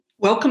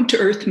Welcome to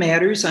Earth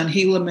Matters on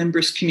Gila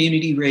Members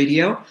Community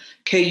Radio,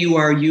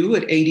 KURU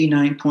at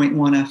 89.1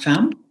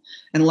 FM,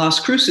 and Las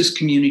Cruces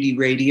Community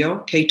Radio,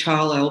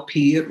 KTAL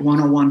LP at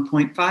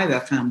 101.5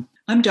 FM.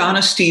 I'm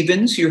Donna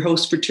Stevens, your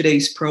host for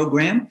today's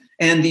program,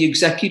 and the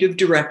Executive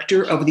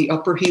Director of the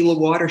Upper Gila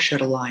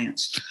Watershed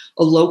Alliance,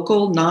 a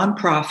local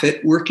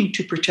nonprofit working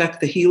to protect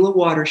the Gila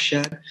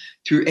watershed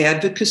through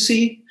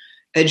advocacy,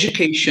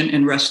 education,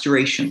 and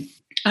restoration.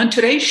 On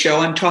today's show,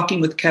 I'm talking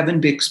with Kevin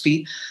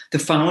Bixby, the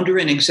founder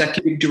and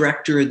executive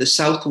director of the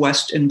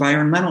Southwest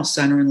Environmental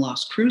Center in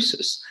Las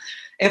Cruces.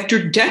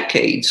 After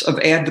decades of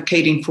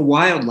advocating for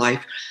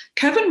wildlife,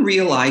 Kevin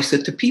realized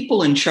that the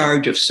people in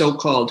charge of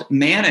so-called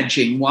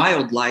managing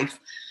wildlife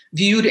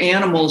viewed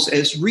animals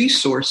as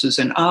resources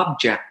and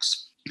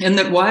objects, and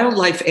that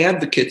wildlife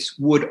advocates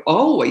would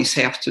always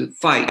have to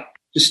fight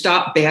to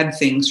stop bad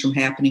things from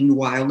happening to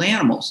wild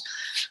animals.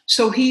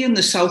 So he and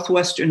the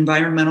Southwest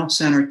Environmental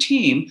Center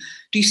team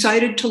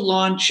decided to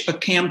launch a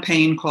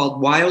campaign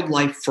called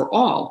Wildlife for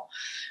All,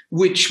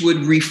 which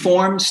would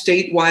reform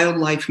state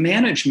wildlife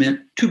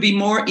management to be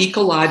more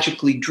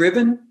ecologically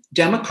driven,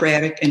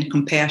 democratic, and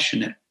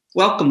compassionate.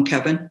 Welcome,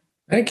 Kevin.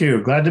 Thank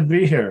you. Glad to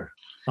be here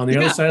on the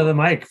other side of the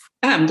mic.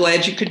 I'm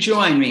glad you could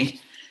join me.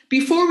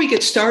 Before we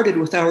get started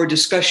with our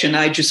discussion,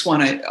 I just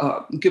want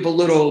to give a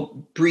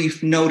little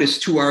brief notice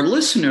to our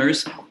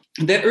listeners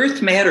that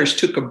Earth Matters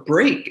took a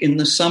break in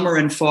the summer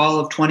and fall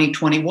of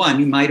 2021.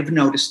 You might have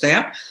noticed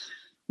that.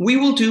 We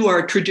will do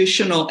our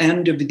traditional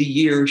end of the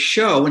year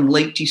show in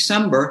late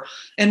December,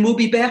 and we'll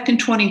be back in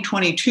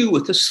 2022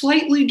 with a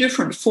slightly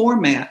different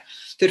format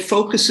that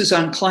focuses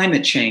on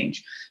climate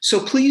change.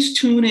 So please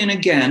tune in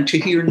again to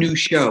hear new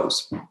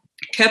shows.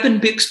 Kevin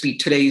Bixby,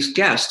 today's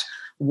guest,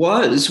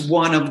 was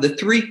one of the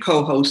three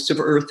co-hosts of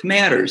Earth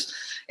Matters,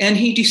 and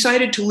he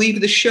decided to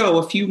leave the show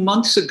a few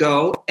months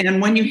ago.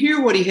 And when you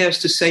hear what he has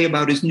to say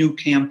about his new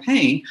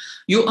campaign,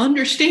 you'll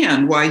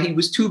understand why he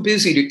was too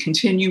busy to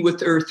continue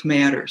with Earth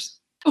Matters.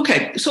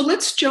 Okay, so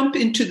let's jump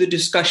into the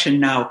discussion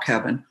now,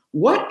 Kevin.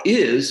 What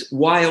is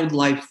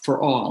Wildlife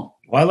for All?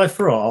 Wildlife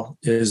for All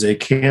is a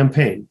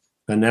campaign,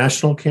 a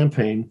national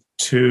campaign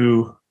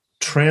to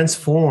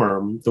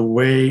transform the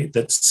way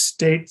that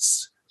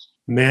states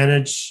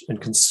manage and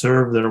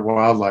conserve their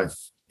wildlife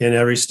in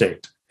every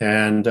state.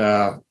 And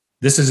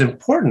this is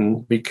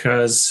important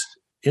because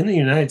in the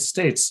United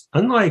States,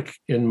 unlike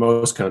in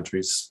most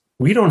countries,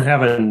 we don't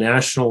have a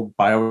national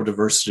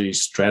biodiversity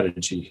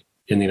strategy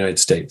in the United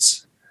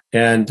States.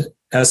 And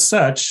as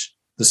such,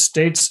 the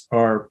states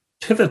are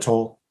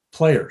pivotal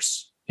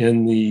players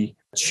in the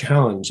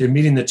challenge, in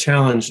meeting the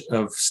challenge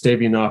of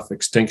staving off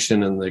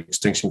extinction and the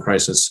extinction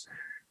crisis.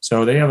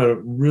 So they have a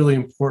really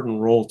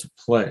important role to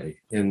play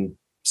in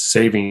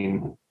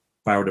saving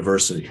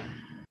biodiversity.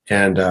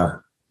 And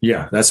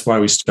that's why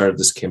we started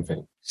this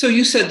campaign. So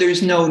you said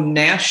there's no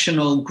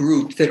national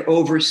group that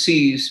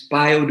oversees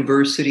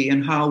biodiversity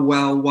and how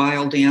well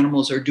wild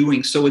animals are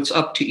doing. So it's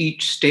up to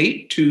each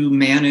state to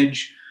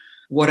manage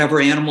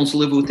whatever animals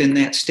live within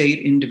that state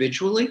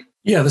individually?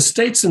 Yeah, the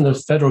states and the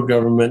federal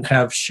government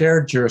have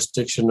shared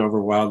jurisdiction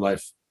over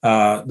wildlife.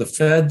 The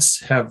feds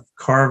have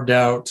carved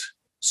out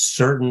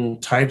certain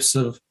types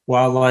of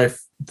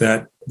wildlife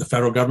that the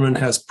federal government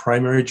has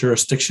primary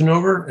jurisdiction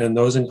over, and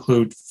those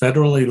include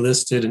federally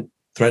listed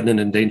threatened and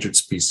endangered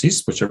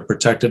species, which are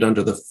protected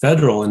under the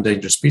Federal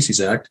Endangered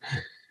Species Act,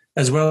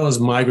 as well as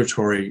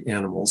migratory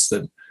animals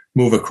that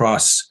move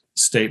across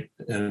state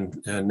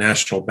and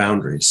national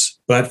boundaries.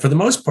 But for the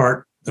most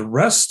part, the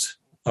rest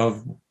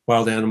of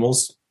wild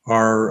animals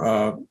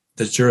are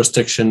the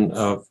jurisdiction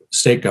of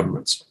state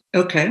governments.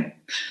 Okay.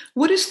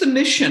 What is the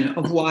mission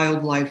of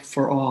Wildlife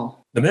for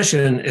All? The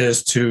mission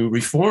is to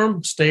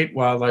reform state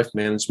wildlife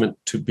management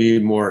to be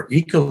more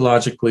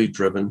ecologically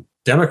driven,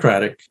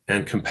 democratic,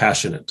 and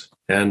compassionate.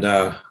 And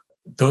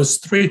those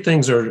three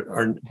things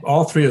are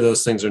all three of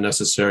those things are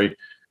necessary.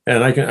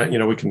 And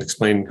we can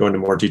explain, go into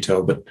more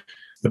detail, but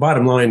the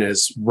bottom line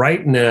is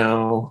right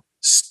now,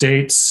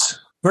 states,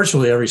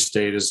 virtually every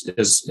state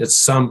is at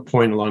some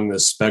point along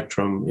this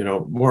spectrum,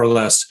 more or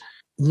less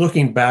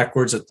looking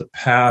backwards at the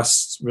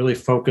past, really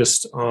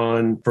focused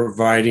on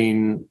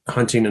providing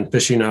hunting and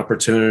fishing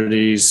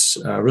opportunities,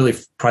 really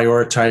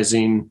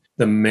prioritizing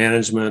the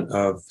management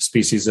of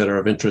species that are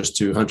of interest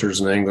to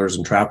hunters and anglers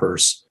and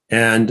trappers,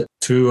 and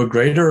to a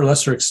greater or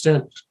lesser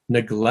extent,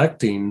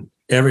 neglecting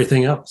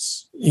everything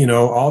else.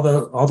 All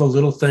the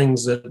little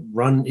things that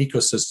run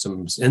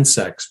ecosystems,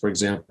 insects, for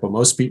example.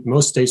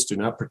 Most states do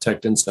not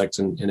protect insects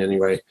in any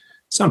way.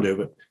 Some do,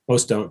 but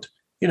most don't.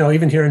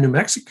 Even here in New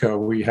Mexico,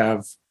 we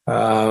have,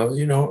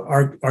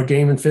 our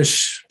game and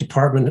fish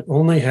department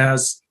only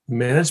has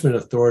management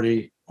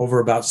authority over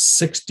about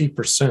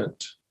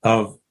 60%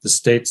 of the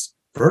state's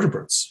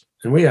vertebrates.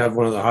 And we have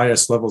one of the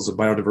highest levels of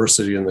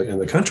biodiversity in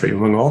the country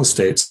among all the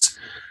states.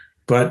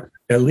 But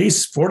at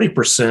least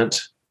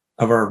 40%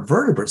 of our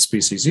vertebrate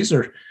species, these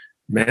are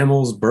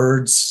mammals,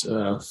 birds,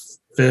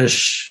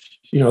 fish,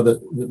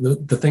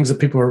 the things that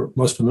people are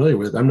most familiar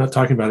with. I'm not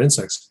talking about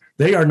insects.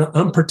 They are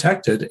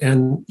unprotected.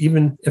 And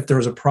even if there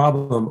is a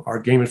problem, our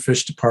game and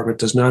fish department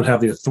does not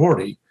have the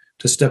authority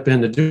to step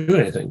in to do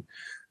anything.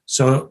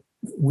 So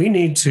we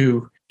need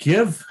to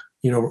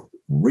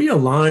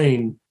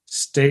realign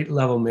state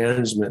level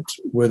management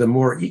with a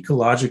more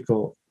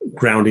ecological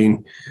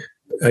grounding,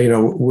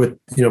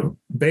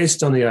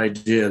 based on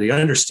the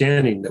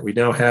understanding that we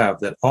now have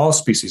that all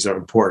species are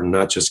important,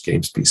 not just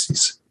game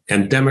species,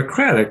 and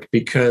democratic,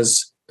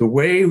 because the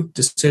way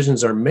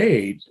decisions are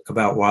made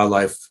about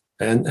wildlife,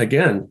 and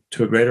again,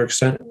 to a greater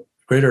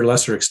or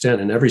lesser extent,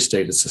 in every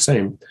state it's the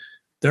same,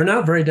 they're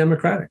not very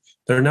democratic.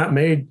 They're not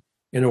made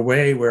in a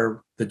way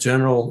where the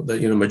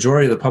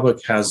majority of the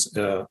public has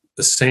the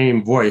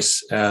same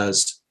voice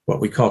as what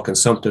we call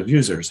consumptive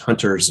users,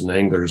 hunters and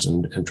anglers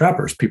and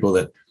trappers, people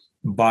that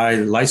buy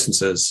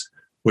licenses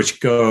which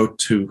go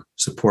to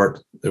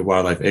support the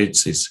wildlife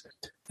agencies.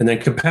 And then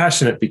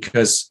compassionate,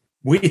 because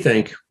we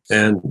think,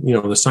 and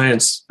the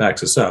science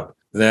backs us up,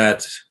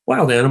 that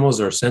wild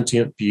animals are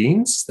sentient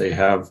beings. They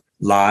have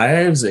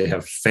lives, they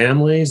have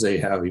families, they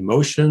have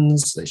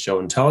emotions, they show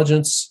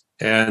intelligence.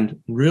 And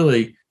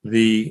really,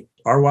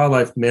 our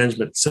wildlife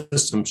management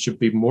system should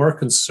be more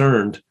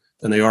concerned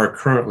than they are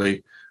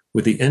currently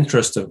with the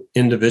interest of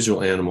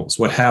individual animals,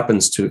 what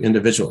happens to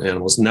individual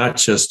animals, not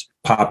just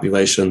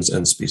populations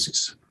and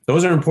species.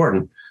 Those are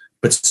important,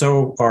 but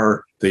so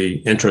are the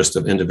interest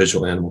of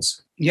individual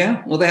animals.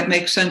 Yeah, well, that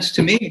makes sense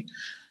to me.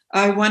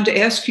 I wanted to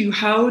ask you,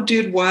 how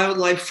did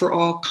Wildlife for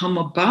All come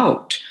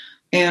about?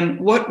 And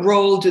what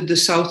role did the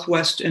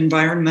Southwest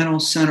Environmental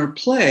Center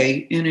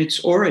play in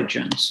its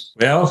origins?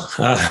 Well,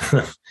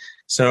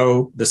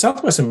 so the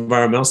Southwest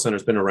Environmental Center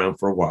has been around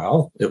for a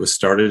while. It was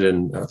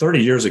started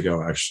 30 years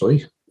ago,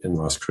 actually, in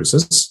Las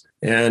Cruces.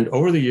 And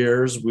over the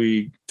years,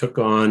 we took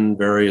on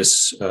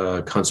various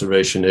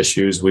conservation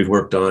issues. We've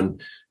worked on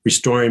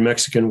restoring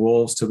Mexican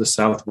wolves to the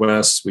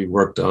Southwest. We've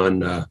worked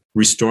on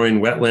restoring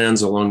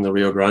wetlands along the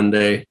Rio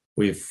Grande.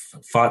 We've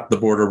fought the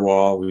border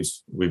wall.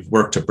 We've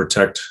worked to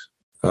protect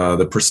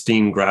the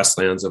pristine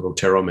grasslands of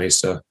Otero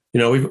Mesa.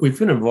 We've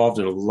been involved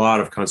in a lot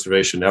of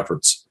conservation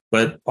efforts,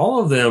 but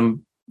all of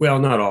them, well,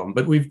 not all of them,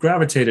 but we've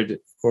gravitated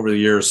over the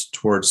years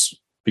towards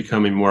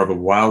becoming more of a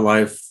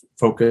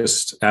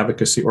wildlife-focused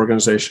advocacy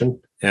organization.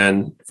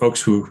 And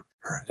folks who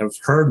have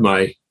heard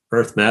my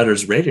Earth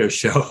Matters radio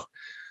show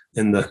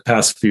in the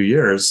past few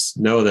years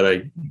know that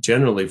I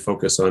generally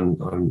focused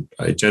on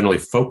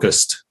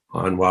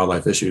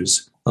wildlife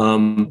issues.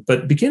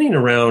 But beginning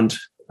around,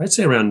 I'd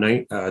say around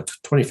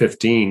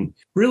 2015,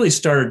 really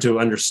started to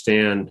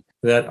understand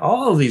that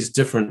all of these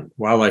different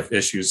wildlife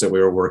issues that we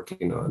were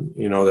working on,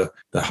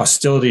 the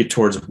hostility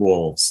towards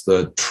wolves,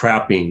 the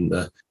trapping,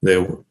 the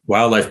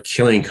wildlife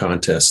killing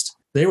contest,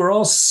 they were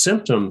all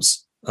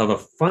symptoms of a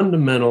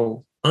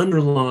fundamental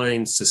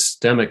underlying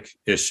systemic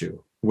issue,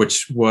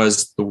 which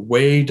was the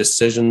way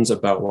decisions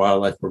about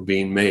wildlife were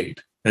being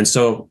made. And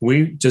so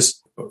we just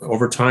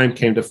over time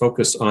came to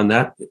focus on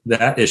that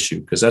issue,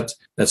 because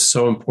that's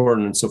so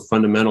important and so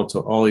fundamental to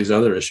all these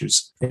other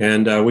issues.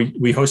 And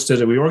we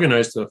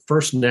organized the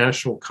first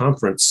national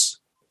conference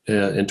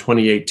in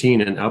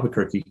 2018 in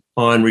Albuquerque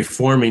on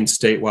reforming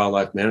state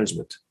wildlife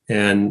management.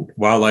 And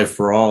Wildlife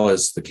for All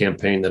is the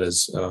campaign that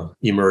has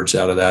emerged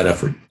out of that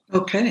effort.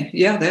 Okay.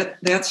 Yeah,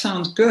 that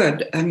sounds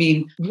good. I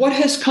mean, what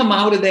has come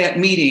out of that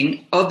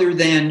meeting other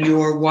than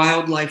your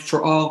Wildlife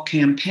for All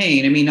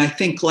campaign? I mean, I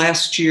think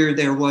last year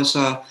there was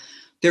a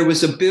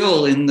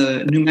bill in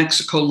the New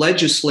Mexico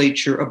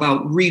legislature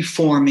about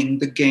reforming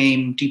the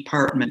game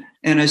department.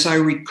 And as I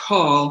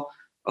recall,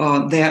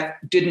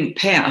 that didn't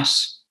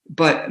pass.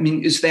 But I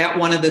mean, is that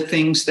one of the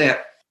things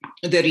that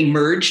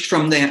emerged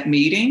from that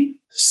meeting?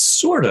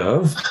 Sort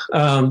of. We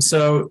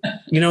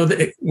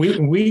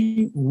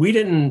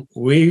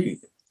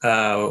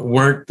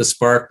weren't the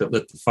spark that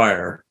lit the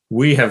fire.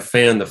 We have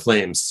fanned the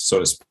flames, so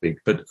to speak.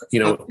 But,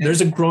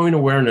 there's a growing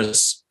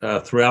awareness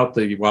throughout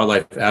the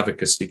wildlife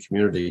advocacy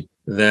community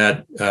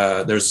that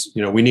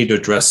we need to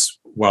address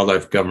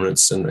wildlife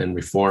governance and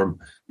reform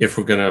if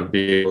we're going to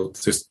be able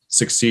to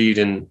succeed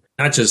in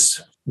not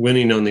just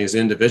winning on these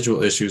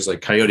individual issues like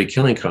coyote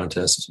killing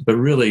contests, but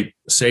really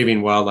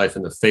saving wildlife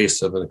in the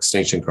face of an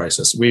extinction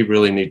crisis. We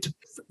really need to,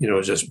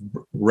 just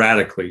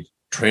radically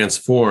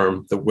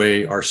transform the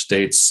way our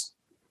states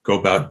go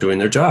about doing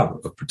their job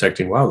of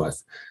protecting wildlife.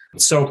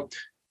 So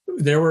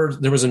there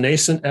was a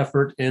nascent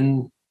effort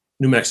in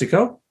New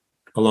Mexico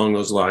along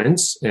those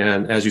lines.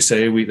 And as you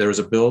say, there was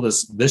a bill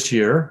this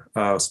year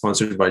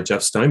sponsored by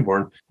Jeff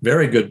Steinborn,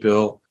 very good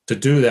bill to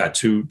do that,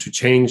 to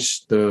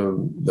change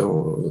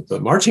the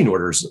marching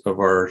orders of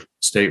our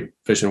state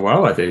Fish and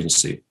Wildlife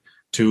Agency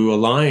to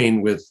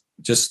align with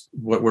just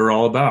what we're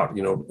all about.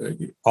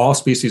 All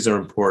species are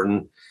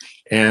important,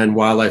 and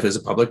wildlife is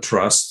a public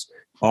trust.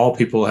 All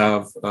people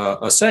have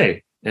a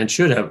say and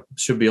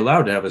should be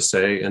allowed to have a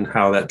say in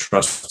how that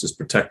trust is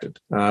protected.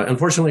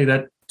 Unfortunately,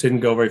 that didn't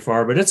go very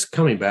far, but it's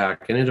coming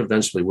back, and it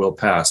eventually will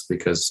pass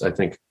because I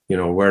think,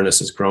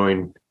 awareness is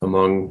growing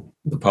among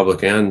the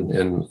public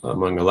and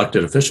among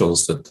elected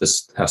officials that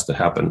this has to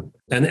happen.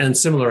 And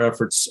similar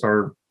efforts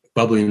are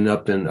bubbling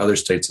up in other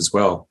states as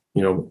well.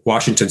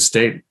 Washington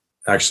State,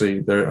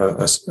 actually,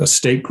 a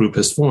state group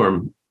has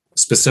formed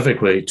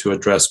specifically to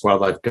address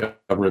wildlife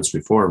governance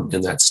reform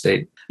in that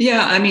state.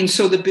 Yeah,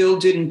 so the bill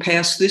didn't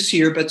pass this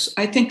year, but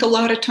I think a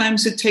lot of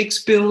times it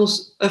takes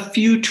bills a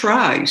few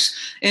tries.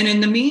 And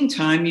in the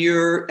meantime,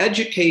 you're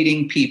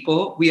educating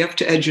people. We have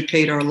to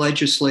educate our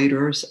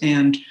legislators,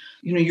 and,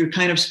 you're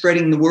kind of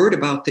spreading the word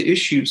about the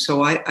issue.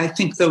 So I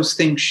think those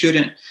things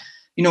shouldn't,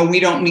 we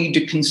don't need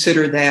to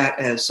consider that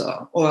as,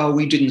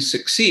 we didn't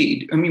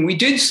succeed. We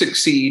did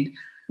succeed.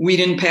 We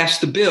didn't pass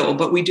the bill,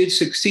 but we did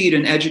succeed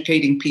in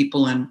educating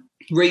people and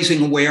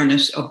raising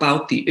awareness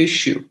about the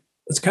issue.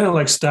 It's kind of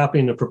like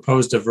stopping a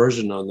proposed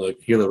diversion on the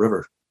Gila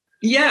River.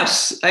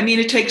 Yes.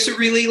 It takes a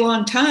really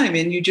long time,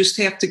 and you just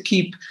have to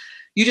keep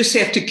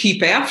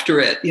after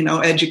it,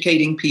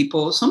 educating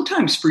people,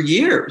 sometimes for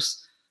years,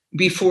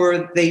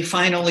 before they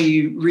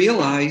finally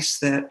realize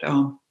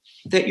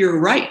that you're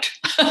right.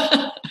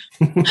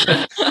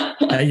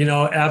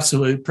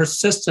 Absolutely.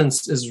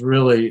 Persistence is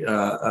really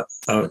an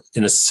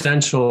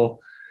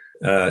essential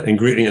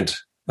ingredient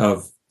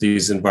of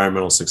these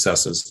environmental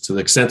successes. To the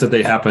extent that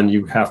they happen,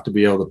 you have to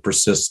be able to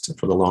persist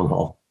for the long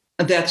haul.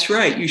 That's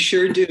right. You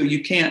sure do.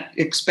 You can't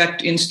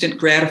expect instant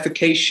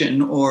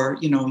gratification, or,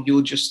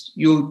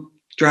 you'll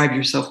drive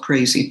yourself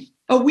crazy.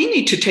 We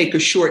need to take a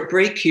short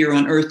break here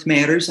on Earth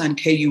Matters on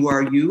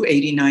KURU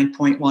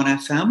 89.1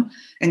 FM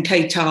and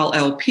KTAL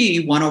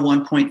LP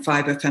 101.5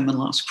 FM in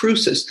Las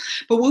Cruces.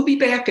 But we'll be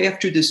back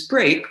after this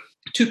break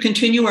to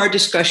continue our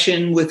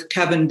discussion with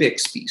Kevin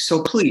Bixby.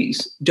 So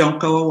please don't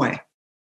go away.